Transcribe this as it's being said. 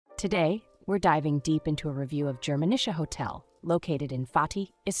Today, we're diving deep into a review of Germenicia Hotel, located in Fatih,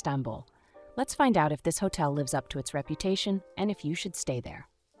 Istanbul. Let's find out if this hotel lives up to its reputation and if you should stay there.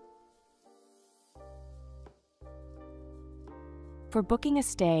 For booking a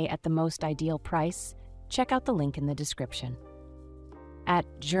stay at the most ideal price, check out the link in the description. At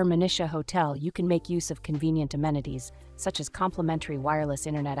Germenicia Hotel, you can make use of convenient amenities such as complimentary wireless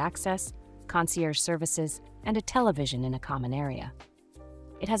internet access, concierge services, and a television in a common area.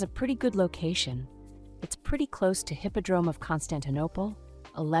 It has a pretty good location. It's pretty close to Hippodrome of Constantinople,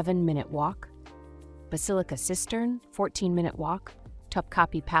 11-minute walk, Basilica Cistern, 14-minute walk,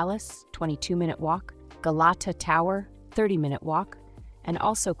 Topkapi Palace, 22-minute walk, Galata Tower, 30-minute walk, and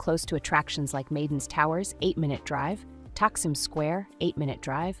also close to attractions like Maiden's Towers, 8-minute drive, Taksim Square, 8-minute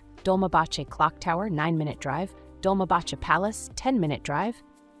drive, Dolmabahce Clock Tower, 9-minute drive, Dolmabahce Palace, 10-minute drive.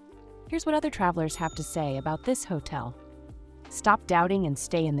 Here's what other travelers have to say about this hotel. Stop doubting and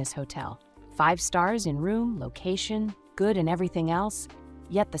stay in this hotel. 5 stars in room, location, good and everything else,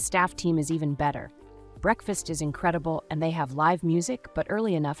 yet the staff team is even better. Breakfast is incredible and they have live music but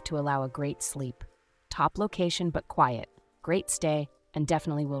early enough to allow a great sleep. Top location but quiet, great stay, and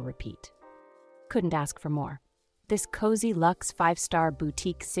definitely will repeat. Couldn't ask for more. This cozy luxe 5-star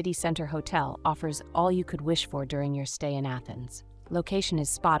boutique city center hotel offers all you could wish for during your stay in Athens. Location is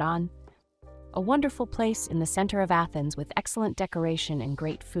spot on. A wonderful place in the center of Athens with excellent decoration and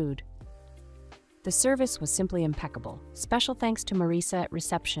great food. The service was simply impeccable. Special thanks to Marisa at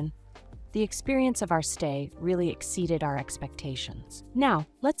reception. The experience of our stay really exceeded our expectations. Now,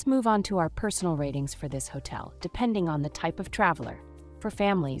 let's move on to our personal ratings for this hotel, depending on the type of traveler. For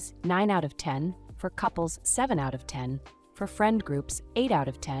families, 9 out of 10. For couples, 7 out of 10. For friend groups, 8 out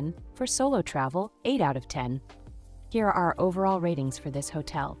of 10. For solo travel, 8 out of 10. Here are our overall ratings for this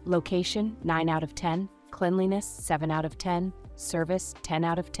hotel. Location, 9 out of 10. Cleanliness, 7 out of 10. Service, 10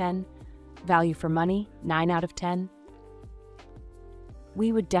 out of 10. Value for money, 9 out of 10.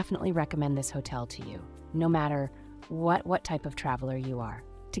 We would definitely recommend this hotel to you, no matter what type of traveler you are.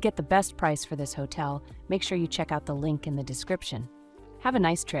 To get the best price for this hotel, make sure you check out the link in the description. Have a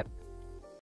nice trip.